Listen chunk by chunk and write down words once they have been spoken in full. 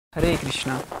Hare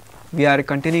Krishna. We are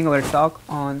continuing our talk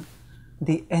on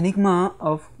the enigma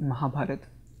of Mahabharata,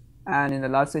 and in the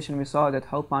last session we saw that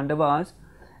how Pandavas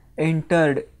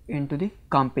entered into the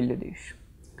Kampilya Desh.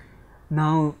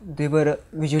 Now they were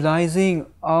visualizing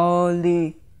all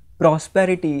the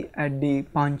prosperity at the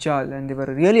Panchal, and they were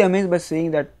really amazed by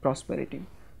seeing that prosperity.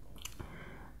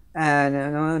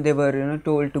 And they were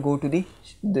told to go to the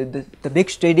big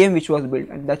stadium which was built,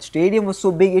 and that stadium was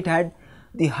so big it had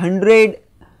the 100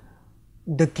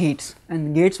 the gates,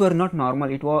 and gates were not normal.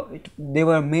 They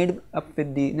were made up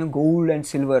with the gold and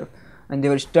silver, and they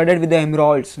were studded with the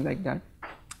emeralds like that.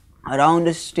 Around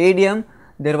the stadium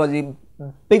there was the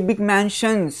big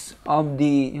mansions of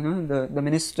the the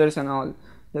ministers and all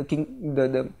the king,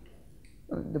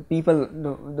 the people,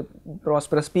 the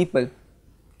prosperous people.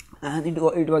 And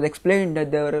it was explained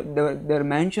that their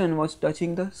mansion was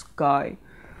touching the sky.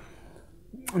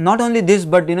 Not only this,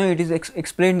 but it is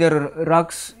explained their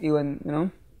rugs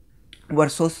even were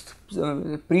so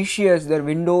precious. Their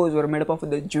windows were made up of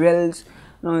the jewels.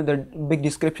 The big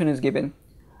description is given.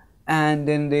 And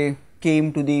then they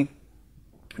came to the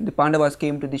Pandavas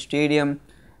came to the stadium,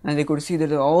 and they could see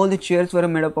that all the chairs were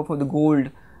made up of the gold.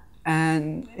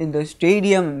 And in the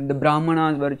stadium the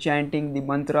Brahmanas were chanting the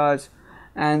mantras,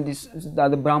 and the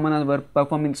other Brahmanas were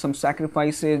performing some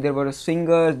sacrifices. There were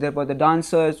singers, there were the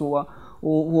dancers who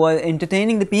were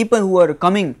entertaining the people who were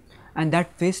coming. And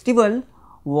that festival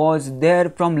was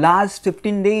there from last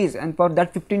 15 days, and for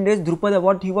that 15 days Draupadi,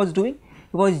 what he was doing,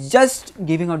 he was just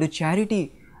giving out the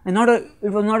charity. And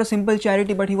it was not a simple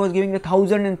charity, but he was giving the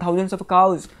thousands and thousands of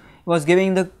cows. He was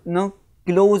giving the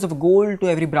kilos of gold to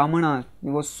every Brahmana. He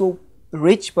was so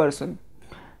rich person.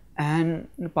 And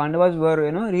the Pandavas were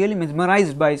really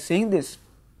mesmerized by seeing this,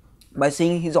 by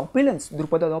seeing his opulence,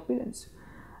 Draupadi's opulence.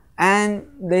 And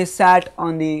they sat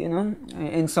on the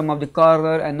in some of the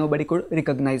corner, and nobody could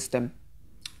recognize them.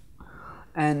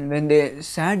 And when they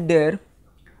sat there,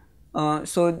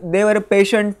 so they were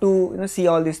patient to see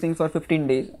all these things for 15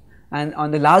 days. And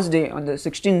on the last day, on the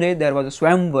 16th day, there was a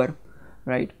Swayamvara,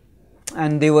 right?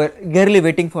 And they were eagerly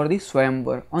waiting for the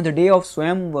Swayamvara. On the day of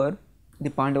Swayamvara, the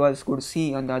Pandavas could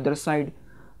see on the other side,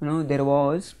 there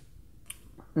were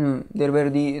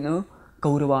the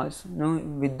Kauravas,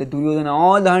 with the Duryodhana.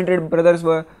 All the 100 brothers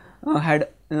had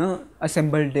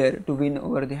assembled there to win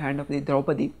over the hand of the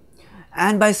Draupadi.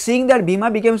 And by seeing that,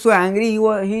 Bhima became so angry.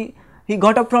 He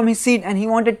got up from his seat and he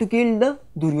wanted to kill the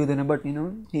Duryodhana. But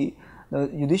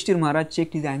Yudhishthir Maharaj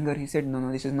checked his anger. He said,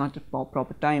 no, this is not the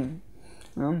proper time.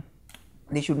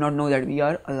 They should not know that we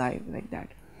are alive like that.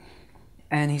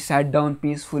 And he sat down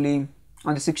peacefully.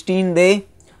 On the 16th day,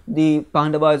 the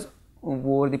Pandavas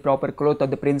wore the proper cloth of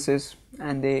the princess,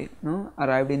 and they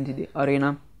arrived into the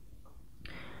arena.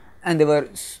 And they were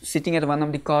sitting at one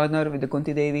of the corner with the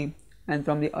Kunti Devi, and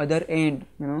from the other end,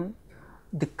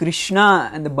 the Krishna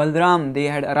and the Balram, they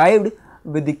had arrived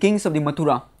with the kings of the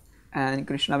Mathura. And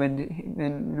Krishna,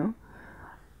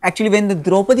 actually when the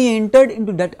Draupadi entered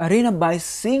into that arena, by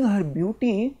seeing her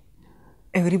beauty,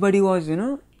 everybody was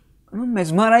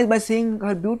mesmerized by seeing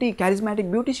her beauty,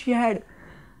 charismatic beauty she had.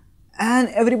 And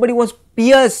everybody was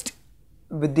pierced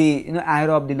with the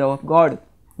arrow of the love of God,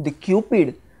 the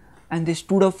Cupid. And they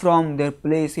stood up from their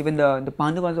place. Even the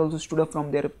Pandavas also stood up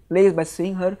from their place by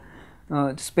seeing her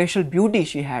special beauty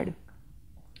she had.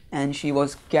 And she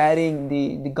was carrying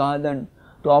the garland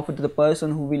to offer to the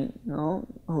person who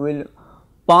will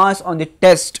pass on the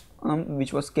test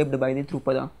which was kept by the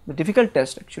Draupadi, the difficult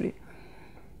test actually.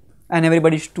 And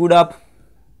everybody stood up,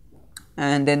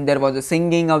 and then there was a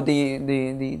singing of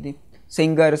the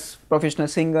singers, professional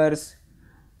singers,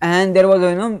 and there was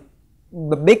a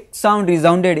big sound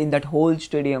resounded in that whole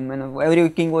stadium, and every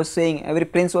king was saying, every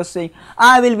prince was saying,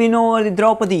 I will win over the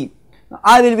Draupadi,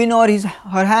 I will win over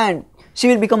her hand, she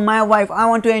will become my wife, I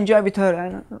want to enjoy with her,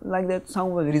 and like that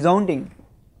sound was resounding.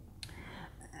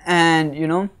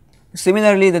 And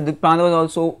similarly the Pandavas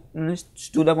also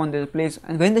stood up on their place,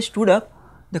 and when they stood up,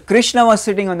 the Krishna was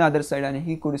sitting on the other side, and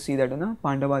he could see that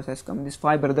Pandavas has come, these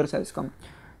 5 brothers has come.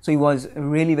 So he was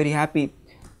really very happy,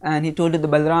 and he told the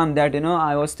Balram that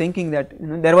I was thinking that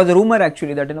there was a rumor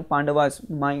actually that Pandavas,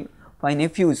 my 5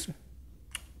 nephews,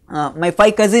 my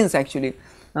 5 cousins actually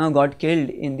got killed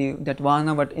in that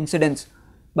Vanavat incidents.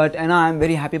 But I am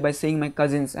very happy by seeing my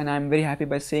cousins, and I am very happy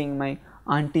by seeing my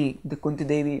auntie, the Kunti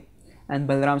Devi. And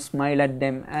Balram smiled at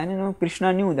them, and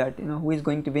Krishna knew that who is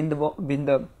going to win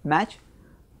the match.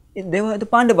 They were the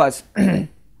Pandavas.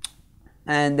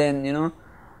 And then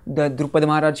the Draupadi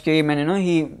Maharaj came, and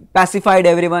he pacified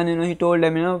everyone. He told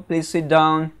them, please sit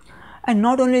down. And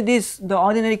not only this, the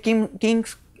ordinary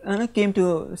kings came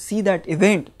to see that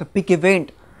event, the big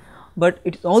event. but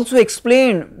it also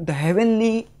explained the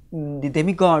heavenly, the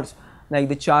demigods like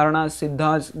the Charanas,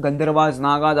 Siddhas, Gandharvas,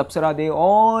 Nagas, Apsara, they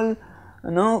all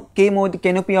came over the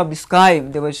canopy of the sky.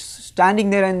 They were standing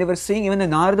there and they were seeing, even the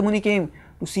Narada Muni came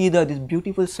to see this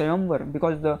beautiful Swayamvara,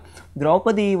 because the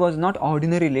Draupadi was not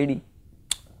ordinary lady.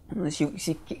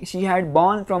 She had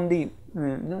born from the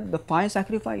fire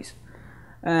sacrifice,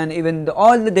 and even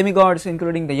all the demigods,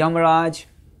 including the Yamaraj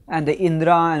and the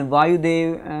Indra and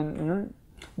Vayudev, and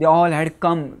they all had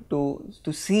come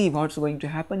to see what's going to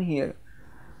happen here.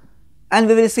 And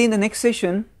we will see in the next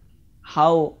session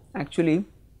how actually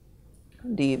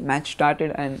the match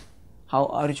started and how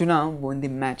Arjuna won the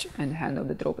match and hand of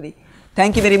the Draupadi.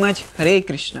 Thank you very much. Hare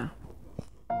Krishna.